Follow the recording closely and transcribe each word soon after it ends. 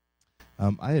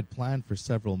I had planned for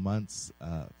several months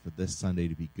for this Sunday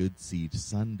to be Good Seed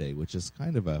Sunday, which is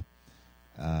kind of an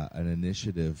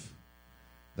initiative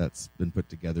that's been put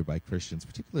together by Christians,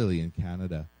 particularly in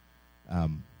Canada.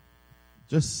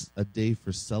 Just a day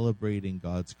for celebrating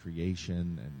God's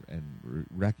creation and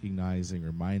recognizing,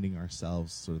 reminding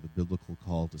ourselves sort of the biblical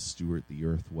call to steward the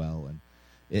earth well. And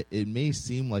it may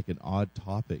seem like an odd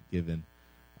topic given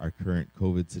our current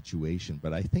COVID situation,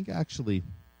 but I think actually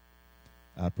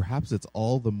perhaps it's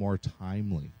all the more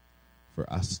timely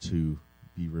for us to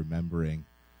be remembering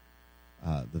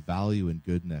the value and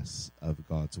goodness of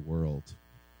God's world.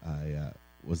 I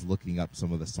was looking up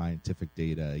some of the scientific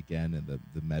data again and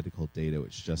the medical data,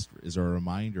 which just is a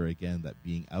reminder again that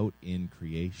being out in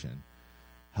creation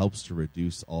helps to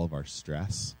reduce all of our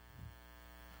stress.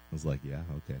 I was like, yeah,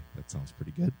 okay, that sounds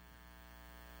pretty good.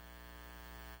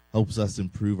 Helps us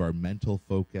improve our mental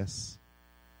focus,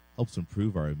 helps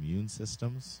improve our immune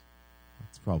systems.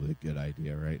 That's probably a good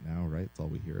idea right now, right? It's all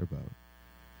we hear about.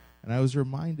 And I was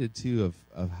reminded, too,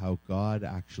 of how God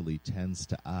actually tends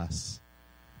to us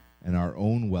and our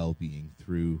own well-being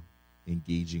through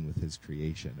engaging with his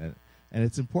creation. And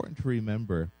it's important to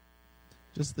remember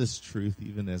just this truth,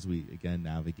 even as we, again,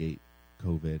 navigate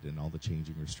COVID and all the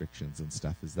changing restrictions and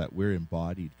stuff, is that we're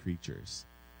embodied creatures.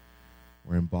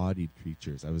 We're embodied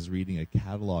creatures. I was reading a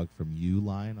catalog from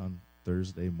Uline on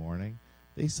Thursday morning.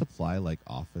 They supply like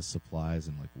office supplies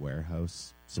and like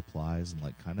warehouse supplies and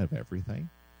like kind of everything.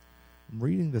 I'm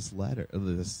reading this letter,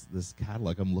 this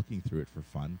catalog. I'm looking through it for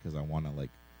fun because I want to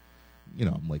like,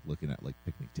 I'm like looking at like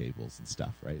picnic tables and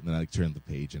stuff, right? And then I turn the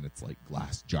page and it's like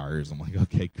glass jars. I'm like,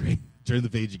 okay, great. Turn the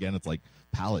page again. It's like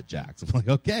pallet jacks. I'm like,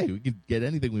 okay, we can get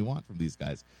anything we want from these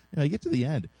guys. I get to the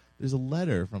end. There's a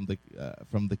letter from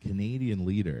the Canadian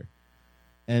leader,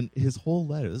 and his whole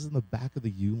letter. This is in the back of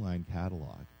the Uline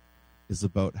catalog. Is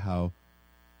about how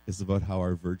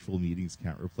our virtual meetings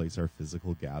can't replace our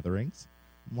physical gatherings.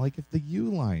 I'm like, if the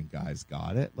Uline guys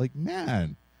got it, like,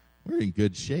 man, we're in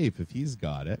good shape if he's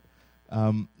got it.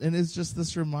 And it's just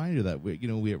this reminder that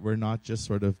we're not just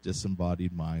sort of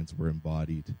disembodied minds. We're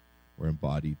embodied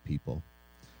people.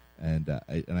 And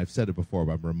I've said it before,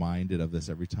 but I'm reminded of this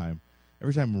every time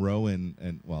Rowan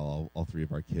and all three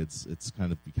of our kids, it's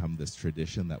kind of become this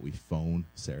tradition that we phone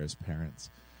Sarah's parents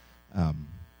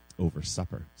over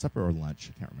supper or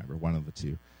lunch. I can't remember, one of the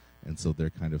two. And so they're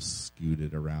kind of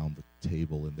scooted around the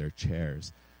table in their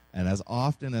chairs. And as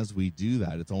often as we do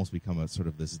that, it's almost become a sort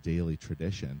of this daily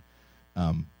tradition.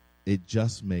 It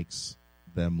just makes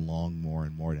them long more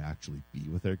and more to actually be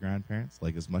with their grandparents.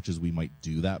 Like, as much as we might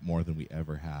do that more than we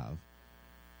ever have,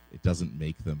 it doesn't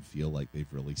make them feel like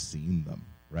they've really seen them,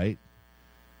 right?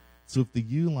 So if the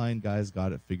Uline guys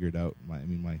got it figured out, my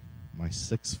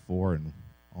 6'4" and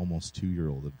almost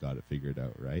 2-year-old have got it figured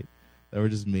out, right? That we're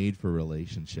just made for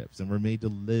relationships, and we're made to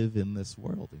live in this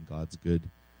world in God's good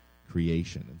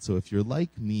creation. And so if you're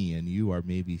like me and you are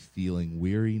maybe feeling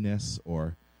weariness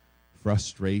or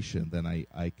frustration, then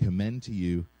I commend to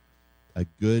you a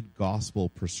good gospel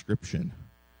prescription,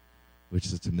 which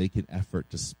is to make an effort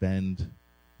to spend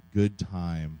good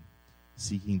time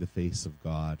seeking the face of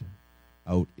God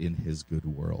out in his good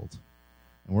world.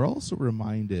 And we're also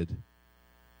reminded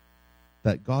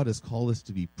that God has called us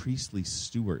to be priestly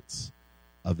stewards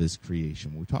of his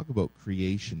creation. When we talk about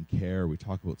creation care, we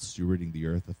talk about stewarding the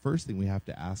earth, the first thing we have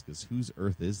to ask is, whose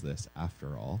earth is this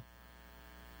after all?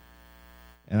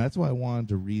 And that's why I wanted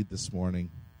to read this morning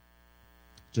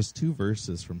just 2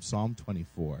 verses from Psalm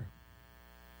 24.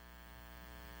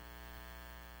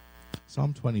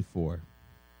 Psalm 24,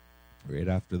 right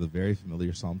after the very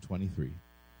familiar Psalm 23.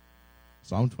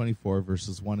 Psalm 24,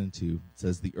 verses 1 and 2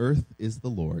 says, "The earth is the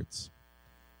Lord's,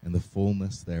 and the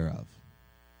fullness thereof."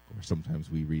 Or sometimes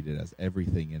we read it as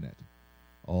everything in it,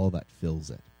 all that fills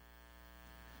it.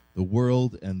 "The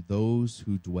world and those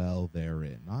who dwell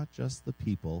therein." Not just the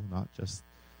people, not just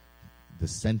the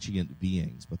sentient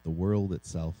beings, but the world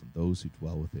itself and those who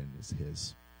dwell within is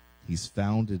his. He's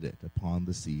founded it upon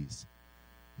the seas.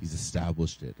 He's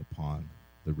established it upon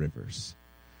the rivers.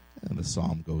 And the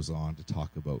psalm goes on to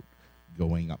talk about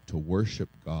going up to worship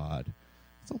God.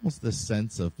 It's almost this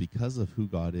sense of, because of who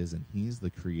God is and he's the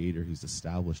creator who's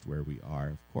established where we are,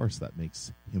 of course that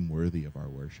makes him worthy of our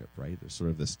worship, right? There's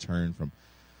sort of this turn from,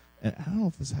 and I don't know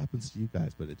if this happens to you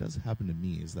guys, but it does happen to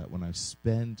me, is that when I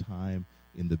spend time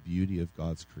in the beauty of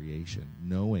God's creation,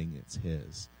 knowing it's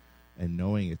his, and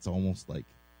knowing it's almost like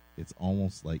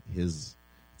his,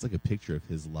 it's like a picture of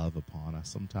his love upon us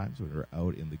sometimes when we're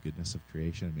out in the goodness of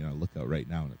creation. I mean, I look out right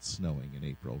now and it's snowing in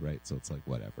April, right? So it's like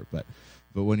whatever. But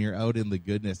when you're out in the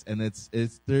goodness, and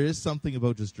there is something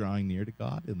about just drawing near to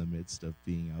God in the midst of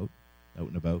being out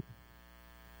and about.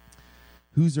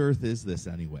 whose earth is this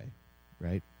anyway,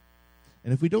 right?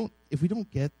 And if we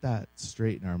don't get that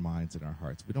straight in our minds and our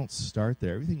hearts, if we don't start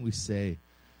there, everything we say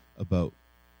about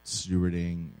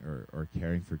stewarding or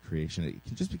caring for creation, it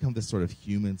can just become this sort of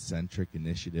human-centric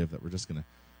initiative that we're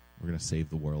gonna save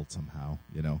the world somehow,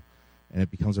 and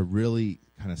it becomes a really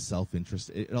kind of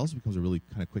self-interest. It also becomes a really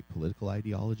kind of quick political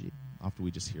ideology. Often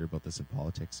we just hear about this in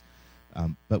politics,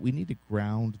 but we need to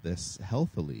ground this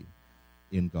healthily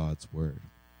in God's word,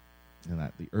 and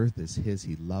that the earth is his.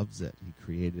 He loves it. He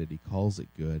created it. He calls it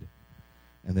good,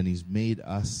 and then he's made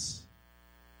us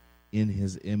in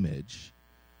his image.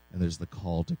 And there's the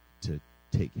call to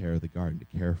take care of the garden,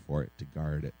 to care for it, to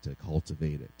guard it, to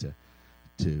cultivate it,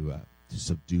 to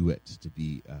subdue it, to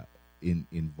be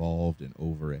involved and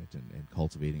over it, and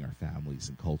cultivating our families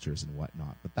and cultures and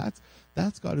whatnot. But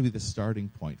that's got to be the starting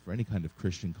point for any kind of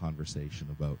Christian conversation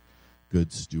about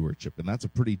good stewardship. And that's a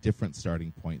pretty different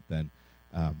starting point than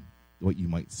what you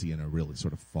might see in a really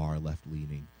sort of far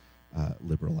left-leaning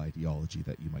liberal ideology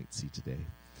that you might see today.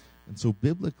 And so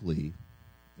biblically,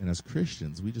 and as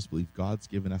Christians, we just believe God's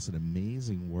given us an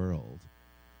amazing world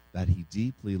that he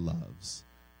deeply loves,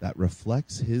 that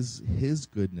reflects his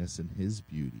goodness and his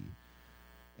beauty.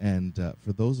 And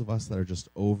for those of us that are just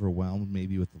overwhelmed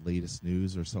maybe with the latest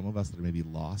news, or some of us that are maybe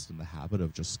lost in the habit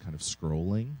of just kind of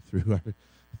scrolling through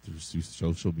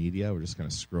social media, we're just kind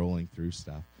of scrolling through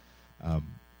stuff.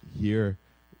 Here,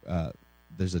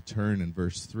 there's a turn in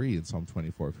verse 3 in Psalm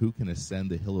 24. Who can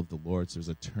ascend the hill of the Lord? So there's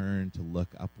a turn to look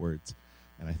upwards.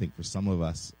 And I think for some of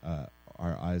us,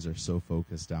 our eyes are so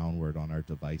focused downward on our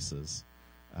devices.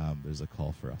 There's a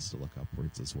call for us to look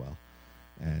upwards as well,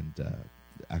 and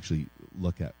actually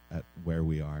look at where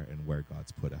we are and where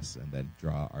God's put us, and then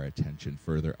draw our attention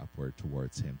further upward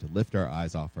towards him, to lift our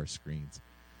eyes off our screens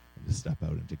and to step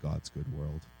out into God's good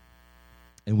world.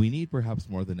 And we need perhaps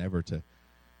more than ever to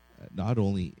not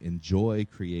only enjoy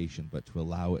creation, but to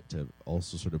allow it to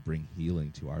also sort of bring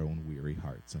healing to our own weary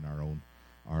hearts and our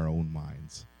own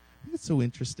minds. I think it's so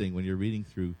interesting when you're reading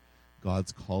through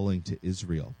God's calling to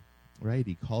Israel, right?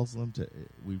 He calls them to,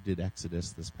 we did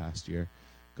Exodus this past year.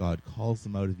 God calls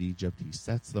them out of Egypt. He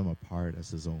sets them apart as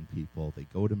his own people. They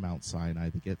go to Mount Sinai.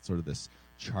 They get sort of this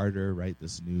charter, right?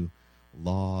 This new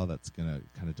law that's going to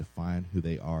kind of define who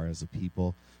they are as a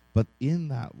people. But in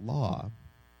that law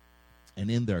and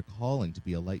in their calling to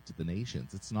be a light to the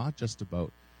nations, it's not just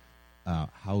about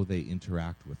how they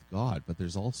interact with God, but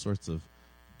there's all sorts of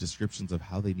descriptions of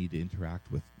how they need to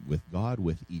interact with God,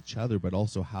 with each other, but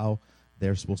also how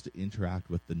they're supposed to interact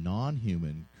with the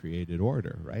non-human created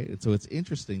order, right? And so it's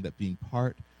interesting that being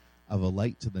part of a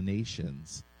light to the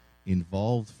nations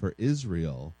involved for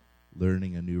Israel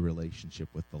learning a new relationship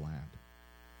with the land.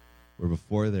 Where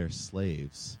before they're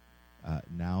slaves,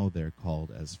 now they're called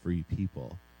as free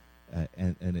people.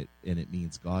 And it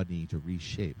means God needing to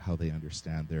reshape how they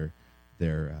understand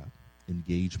their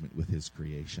engagement with his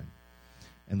creation.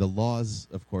 And the laws,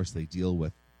 of course, they deal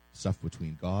with stuff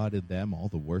between God and them, all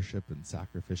the worship and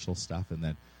sacrificial stuff, and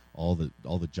then all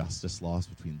the justice laws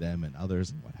between them and others,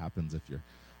 and what happens if your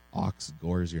ox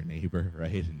gores your neighbor,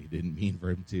 right, and you didn't mean for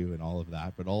him to, and all of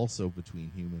that, but also between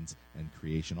humans and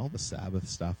creation, all the Sabbath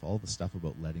stuff, all the stuff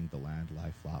about letting the land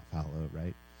lie fallow,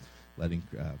 right,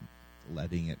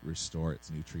 letting it restore its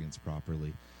nutrients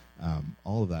properly.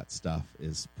 All of that stuff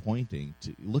is pointing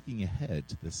to looking ahead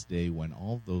to this day when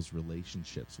all of those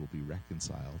relationships will be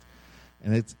reconciled.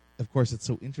 And it's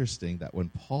so interesting that when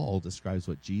Paul describes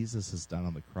what Jesus has done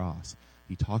on the cross,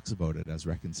 he talks about it as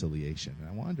reconciliation. And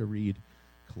I wanted to read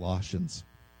Colossians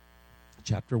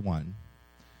chapter 1,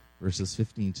 verses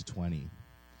 15 to 20.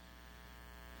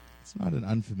 It's not an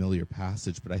unfamiliar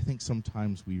passage, but I think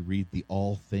sometimes we read the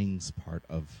all things part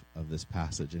of this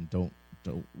passage and don't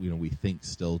we think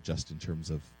still just in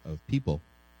terms of people,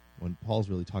 when Paul's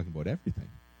really talking about everything.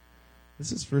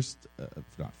 This is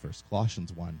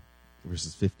Colossians 1,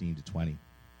 verses 15 to 20.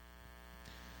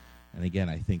 And again,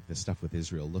 I think the stuff with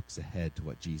Israel looks ahead to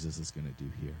what Jesus is going to do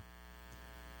here.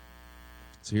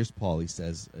 So here's Paul. He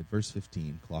says at verse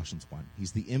 15, Colossians 1,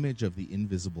 he's the image of the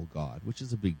invisible God, which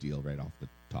is a big deal right off the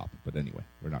top. But anyway,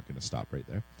 we're not going to stop right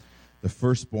there. The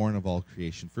firstborn of all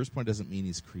creation. Firstborn doesn't mean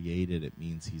he's created. It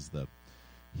means he's the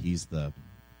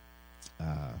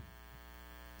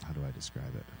how do I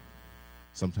describe it?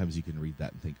 Sometimes you can read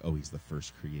that and think, oh, he's the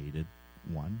first created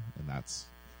one, and that's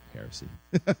heresy.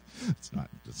 It's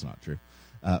not true.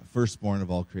 Firstborn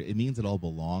of all creation. It means it all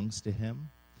belongs to him.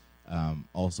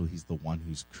 Also, he's the one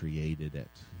who's created it.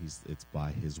 It's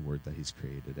by his word that he's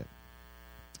created it.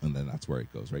 And then that's where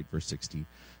it goes, right? Verse 16.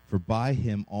 For by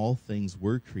him all things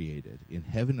were created, in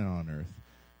heaven and on earth,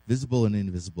 visible and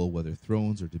invisible, whether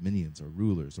thrones or dominions or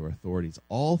rulers or authorities.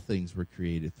 All things were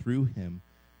created through him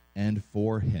and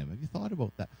for him. Have you thought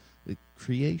about that? Like,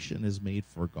 creation is made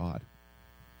for God.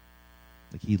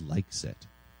 Like, he likes it.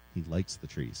 He likes the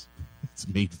trees. It's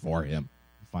made for him.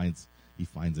 He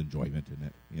finds enjoyment in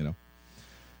it, you know.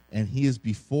 And he is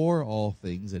before all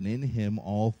things, and in him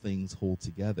all things hold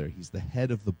together. He's the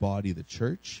head of the body, the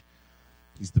church.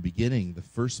 He's the beginning, the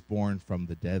firstborn from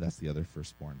the dead. That's the other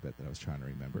firstborn bit that I was trying to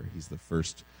remember. He's the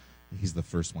first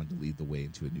one to lead the way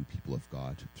into a new people of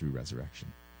God through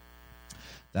resurrection.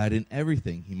 That in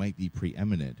everything he might be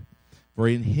preeminent. For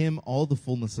in him all the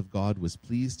fullness of God was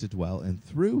pleased to dwell, and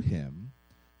through him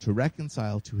to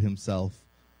reconcile to himself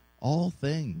all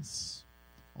things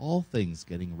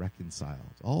getting reconciled,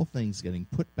 all things getting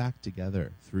put back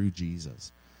together through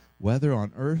Jesus, whether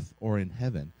on earth or in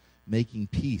heaven, making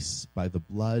peace by the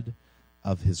blood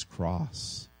of his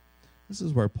cross. This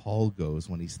is where Paul goes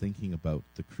when he's thinking about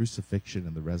the crucifixion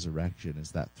and the resurrection,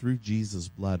 is that through Jesus'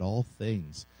 blood, all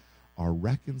things are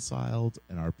reconciled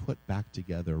and are put back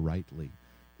together rightly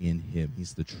in him.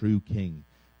 He's the true king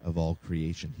of all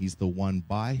creation. He's the one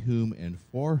by whom and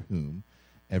for whom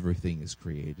everything is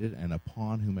created and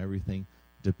upon whom everything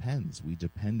depends. We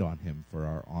depend on him for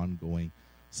our ongoing,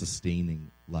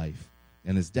 sustaining life.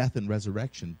 And his death and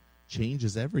resurrection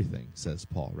changes everything, says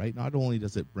Paul, right? Not only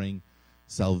does it bring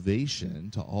salvation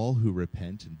to all who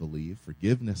repent and believe,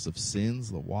 forgiveness of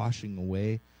sins, the washing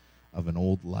away of an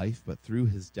old life, but through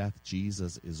his death,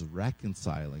 Jesus is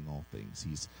reconciling all things.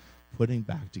 He's putting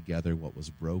back together what was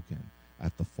broken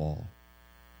at the fall.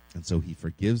 And so he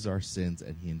forgives our sins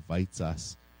and he invites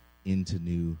us into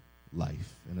new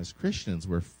life. And as Christians,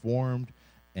 we're formed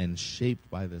and shaped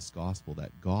by this gospel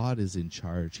that God is in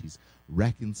charge. He's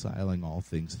reconciling all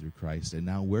things through Christ. And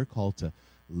now we're called to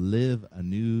live a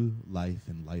new life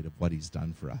in light of what he's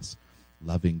done for us,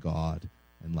 loving God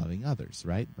and loving others,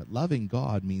 right? But loving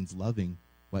God means loving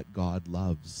what God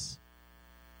loves.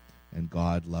 And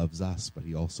God loves us, but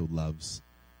he also loves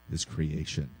his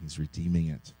creation. He's redeeming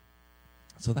it.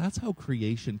 So that's how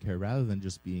creation care, rather than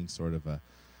just being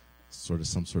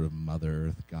some sort of Mother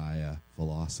Earth Gaia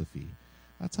philosophy.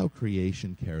 That's how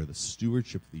creation care, the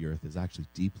stewardship of the earth, is actually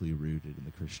deeply rooted in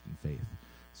the Christian faith.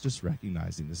 It's just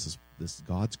recognizing this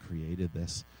God's created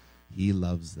this. He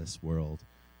loves this world.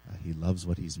 He loves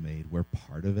what he's made. We're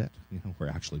part of it. You know, we're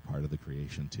actually part of the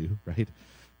creation too, right?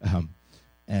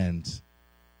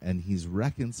 And he's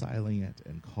reconciling it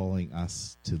and calling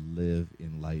us to live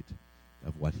in light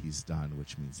of what he's done,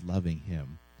 which means loving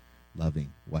him,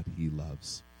 loving what he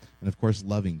loves. And of course,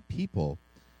 loving people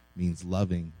means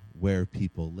loving where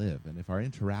people live. And if our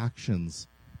interactions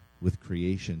with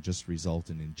creation just result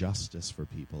in injustice for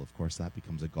people, of course, that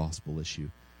becomes a gospel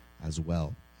issue as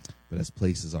well. But as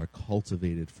places are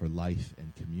cultivated for life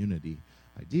and community,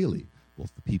 ideally,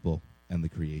 both the people and the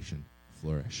creation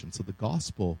flourish. And so the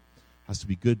gospel has to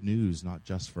be good news, not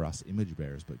just for us image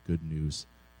bearers, but good news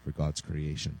for God's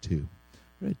creation too.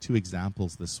 We had 2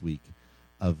 examples this week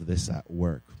of this at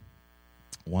work.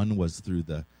 One was through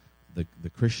the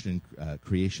Christian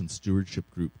creation stewardship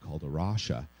group called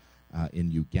Arasha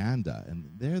in Uganda. And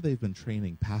there they've been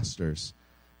training pastors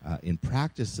in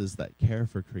practices that care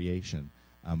for creation,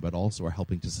 but also are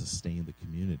helping to sustain the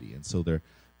community. And so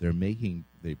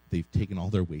they've taken all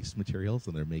their waste materials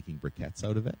and they're making briquettes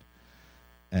out of it,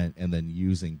 and then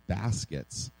using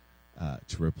baskets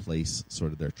to replace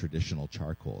sort of their traditional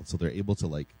charcoal. So they're able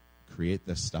to create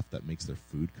this stuff that makes their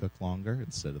food cook longer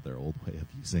instead of their old way of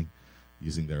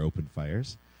using their open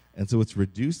fires. And so it's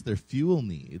reduced their fuel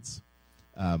needs,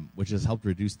 which has helped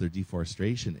reduce their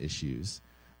deforestation issues.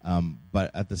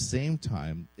 But at the same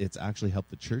time, it's actually helped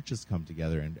the churches come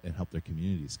together and help their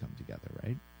communities come together,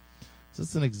 right? So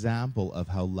it's an example of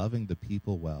how loving the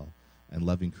people well and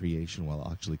loving creation well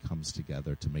actually comes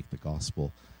together to make the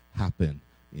gospel happen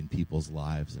in people's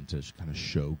lives and to kind of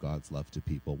show God's love to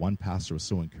people. One pastor was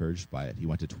so encouraged by it, he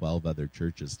went to 12 other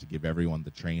churches to give everyone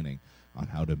the training on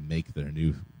how to make their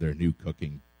new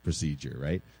cooking procedure,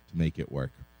 right, to make it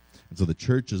work. And so the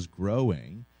church is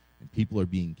growing, and people are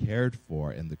being cared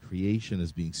for, and the creation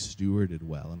is being stewarded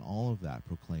well, and all of that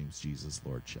proclaims Jesus'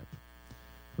 lordship,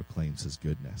 proclaims his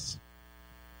goodness.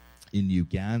 In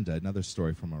Uganda, another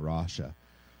story from Arasha,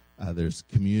 there's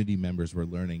community members were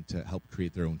learning to help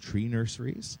create their own tree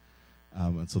nurseries.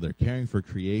 And so they're caring for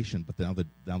creation, but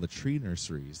now the tree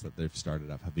nurseries that they've started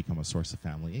up have become a source of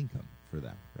family income for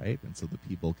them, right? And so the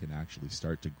people can actually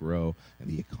start to grow, and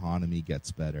the economy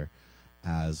gets better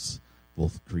as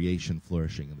both creation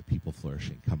flourishing and the people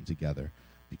flourishing come together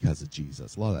because of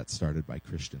Jesus. A lot of that started by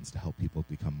Christians to help people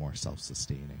become more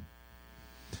self-sustaining.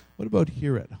 What about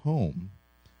here at home?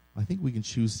 I think we can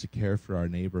choose to care for our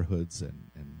neighborhoods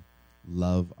and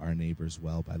love our neighbors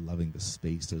well by loving the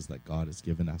spaces that God has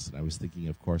given us. And I was thinking,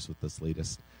 of course, with this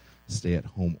latest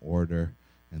stay-at-home order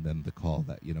and then the call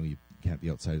that, you can't be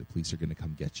outside, the police are going to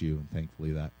come get you. And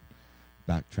thankfully that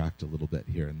backtracked a little bit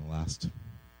here in the last,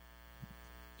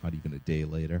 not even a day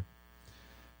later.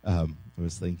 I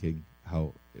was thinking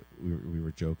how we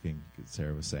were joking.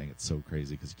 Sarah was saying it's so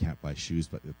crazy because you can't buy shoes,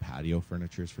 but the patio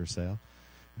furniture is for sale.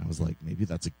 And I was like, maybe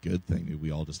that's a good thing. Maybe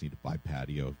we all just need to buy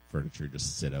patio furniture,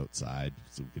 just sit outside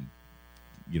so we can,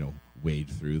 wade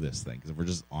through this thing. Because if we're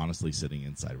just honestly sitting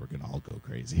inside, we're going to all go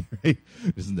crazy, right?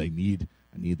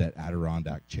 I need that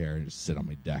Adirondack chair and just sit on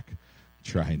my deck,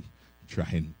 try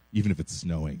and even if it's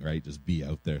snowing, right? Just be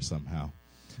out there somehow.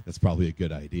 That's probably a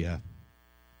good idea.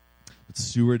 But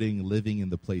stewarding, living in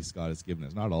the place God has given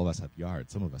us. Not all of us have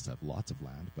yards. Some of us have lots of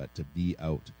land, but to be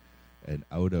out and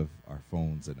out of our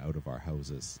phones and out of our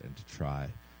houses and to try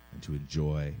and to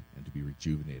enjoy and to be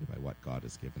rejuvenated by what God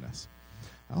has given us.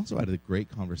 I also had a great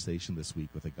conversation this week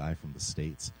with a guy from the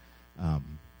States,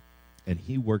 and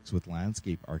he works with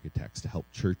landscape architects to help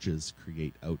churches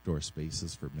create outdoor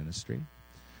spaces for ministry.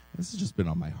 This has just been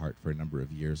on my heart for a number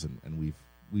of years, and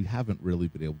we haven't really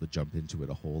been able to jump into it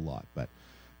a whole lot, but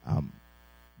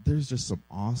there's just some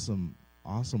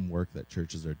awesome work that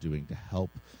churches are doing to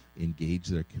help engage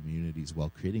their communities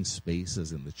while creating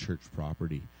spaces in the church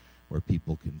property where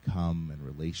people can come and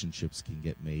relationships can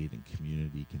get made and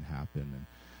community can happen.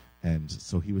 And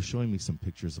so he was showing me some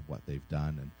pictures of what they've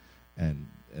done, and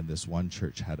this one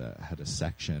church had a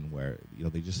section where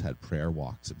they just had prayer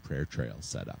walks and prayer trails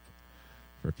set up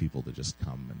for people to just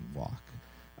come and walk.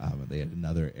 And they had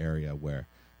another area where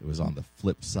it was on the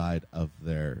flip side of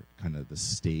their kind of the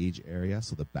stage area.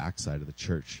 So the back side of the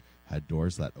church had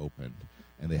doors that opened,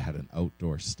 and they had an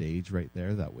outdoor stage right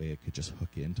there. That way it could just hook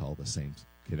into all the same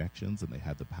connections, and they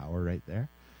had the power right there.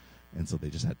 And so they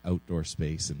just had outdoor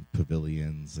space and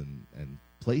pavilions and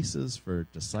places for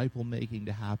disciple making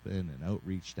to happen and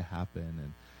outreach to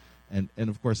happen. And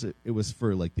of course it was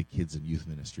for like the kids and youth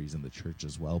ministries in the church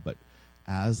as well. But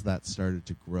as that started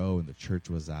to grow and the church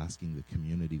was asking the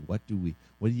community, what do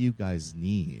you guys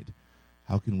need?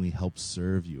 How can we help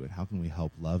serve you? And how can we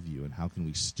help love you? And how can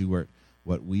we steward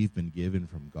what we've been given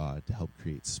from God to help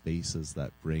create spaces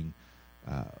that bring,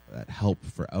 that help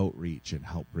for outreach and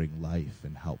help bring life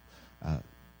and help,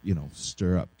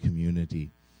 stir up community,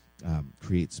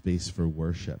 create space for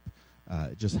worship,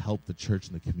 just help the church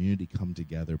and the community come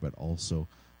together, but also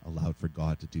allowed for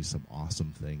God to do some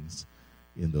awesome things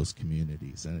in those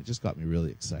communities. And it just got me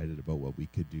really excited about what we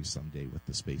could do someday with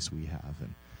the space we have.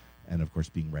 And of course,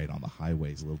 being right on the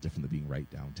highway is a little different than being right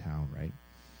downtown, right?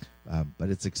 But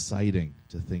it's exciting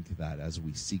to think that as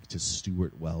we seek to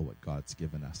steward well what God's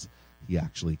given us, he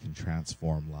actually can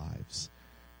transform lives,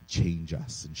 change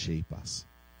us, and shape us.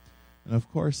 And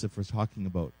of course, if we're talking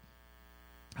about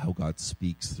how God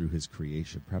speaks through his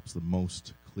creation, perhaps the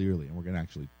most clearly, and we're going to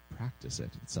actually practice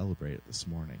it and celebrate it this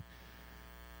morning,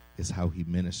 is how he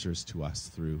ministers to us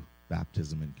through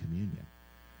baptism and communion,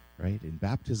 right? In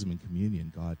baptism and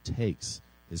communion, God takes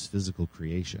his physical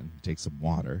creation, he takes some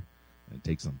water, and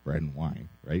takes some bread and wine,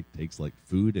 right? Takes like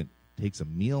food and takes a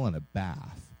meal and a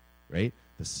bath, right?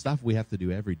 The stuff we have to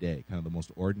do every day, kind of the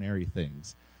most ordinary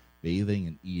things, bathing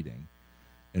and eating.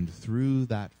 And through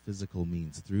that physical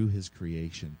means, through his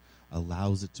creation,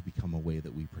 allows it to become a way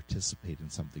that we participate in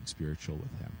something spiritual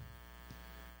with him.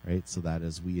 Right? So that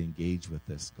as we engage with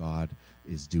this, God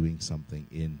is doing something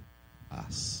in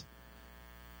us.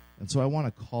 And so I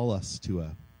want to call us to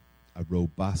a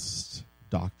robust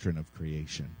doctrine of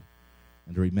creation.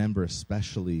 And to remember,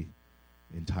 especially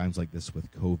in times like this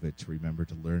with COVID, to remember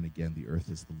to learn again the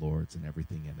earth is the Lord's and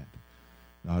everything in it.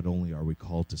 Not only are we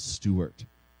called to steward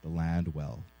the land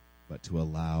well, but to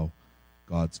allow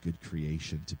God's good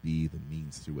creation to be the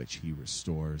means through which he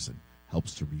restores and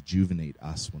helps to rejuvenate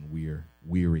us when we're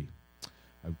weary.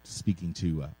 I was speaking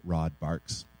to Rod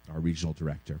Barks, our regional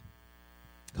director,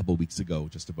 a couple of weeks ago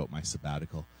just about my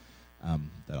sabbatical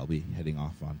that I'll be heading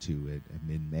off onto in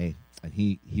mid-May. And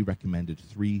he recommended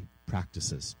 3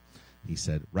 practices. He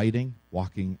said writing,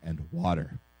 walking, and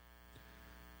water.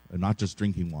 Not just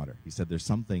drinking water. He said there's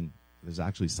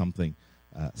actually something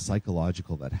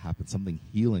psychological that happens, something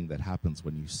healing that happens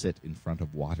when you sit in front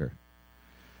of water.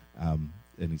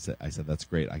 And I said, that's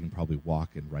great. I can probably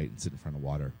walk and write and sit in front of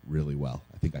water really well.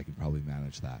 I think I can probably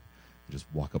manage that. Just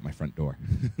walk up my front door,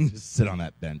 just sit on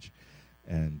that bench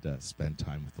and spend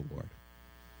time with the Lord.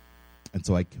 And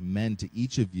so I commend to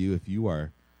each of you, if you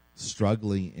are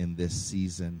struggling in this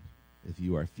season, if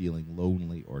you are feeling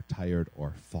lonely or tired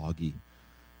or foggy,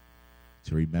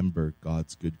 to remember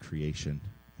God's good creation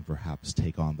and perhaps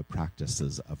take on the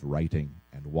practices of writing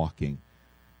and walking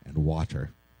and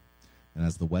water. And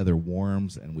as the weather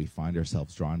warms and we find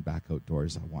ourselves drawn back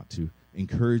outdoors, I want to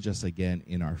encourage us again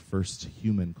in our first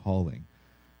human calling,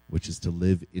 which is to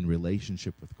live in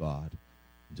relationship with God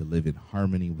and to live in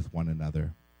harmony with one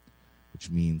another,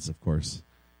 which means, of course,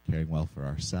 caring well for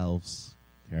ourselves,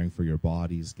 caring for your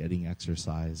bodies, getting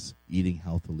exercise, eating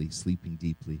healthily, sleeping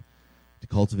deeply, to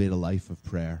cultivate a life of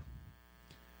prayer,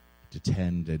 to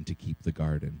tend and to keep the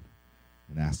garden,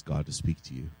 and ask God to speak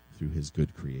to you through his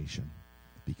good creation.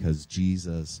 Because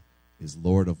Jesus is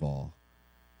Lord of all,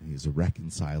 and he is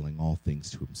reconciling all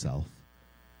things to himself,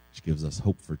 which gives us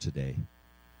hope for today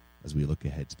as we look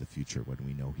ahead to the future when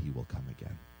we know he will come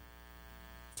again.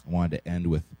 I wanted to end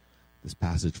with this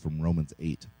passage from Romans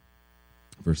 8,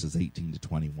 verses 18 to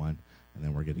 21, and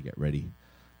then we're going to get ready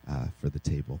for the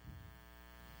table.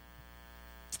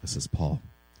 This is Paul.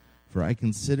 For I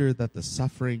consider that the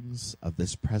sufferings of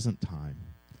this present time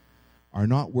are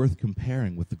not worth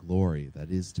comparing with the glory that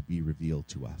is to be revealed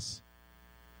to us.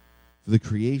 For the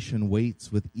creation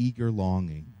waits with eager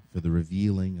longing for the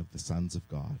revealing of the sons of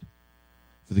God.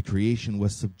 For the creation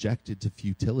was subjected to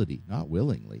futility, not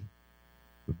willingly,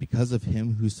 but because of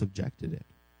him who subjected it,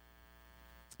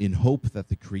 in hope that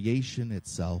the creation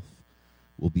itself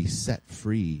will be set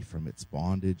free from its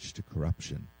bondage to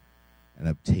corruption and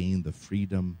obtain the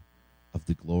freedom of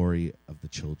the glory of the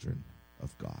children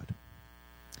of God.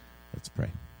 Let's pray.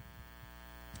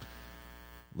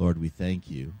 Lord, we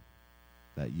thank you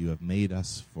that you have made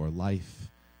us for life,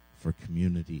 for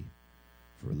community,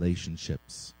 for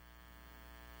relationships.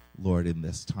 Lord, in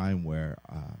this time where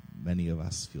many of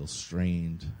us feel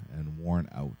strained and worn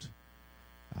out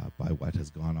by what has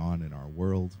gone on in our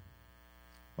world,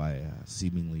 by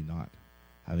seemingly not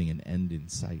having an end in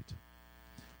sight,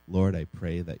 Lord, I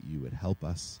pray that you would help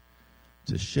us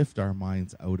to shift our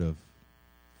minds out of,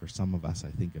 for some of us, I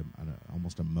think,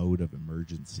 almost a mode of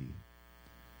emergency,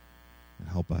 and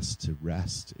help us to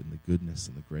rest in the goodness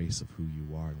and the grace of who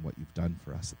you are and what you've done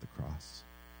for us at the cross.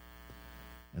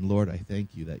 And Lord, I thank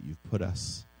you that you've put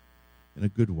us in a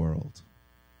good world,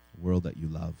 a world that you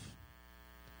love,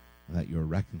 and that you're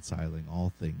reconciling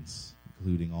all things,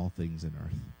 including all things in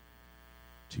earth,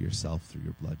 to yourself through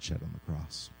your blood shed on the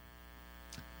cross.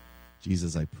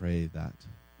 Jesus, I pray that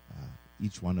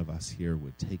each one of us here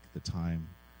would take the time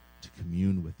to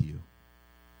commune with you.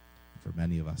 For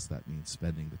many of us, that means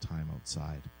spending the time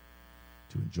outside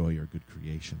to enjoy your good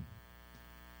creation,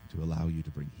 to allow you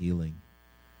to bring healing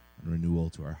and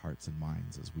renewal to our hearts and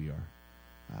minds as we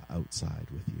are outside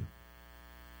with you.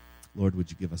 Lord, would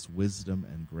you give us wisdom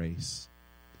and grace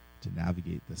to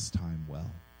navigate this time well?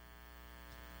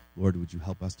 Lord, would you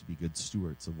help us to be good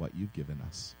stewards of what you've given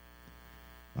us?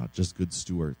 Not just good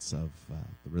stewards of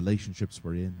the relationships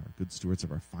we're in, or good stewards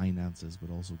of our finances,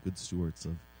 but also good stewards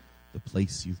of the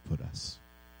place you've put us.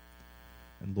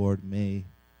 And Lord, may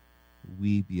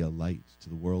we be a light to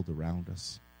the world around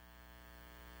us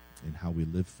in how we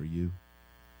live for you,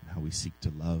 and how we seek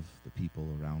to love the people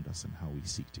around us, and how we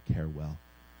seek to care well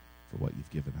for what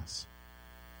you've given us.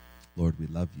 Lord, we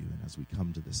love you, and as we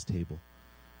come to this table,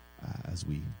 as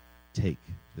we take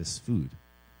this food,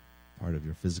 part of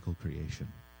your physical creation,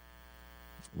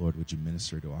 Lord, would you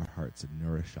minister to our hearts and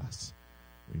nourish us,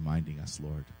 reminding us,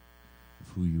 Lord, of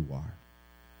who you are,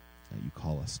 that you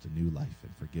call us to new life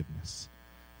and forgiveness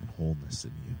and wholeness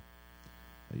in you,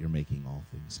 that you're making all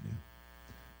things new.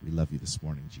 We love you this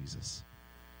morning, Jesus.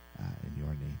 In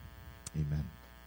your name, amen.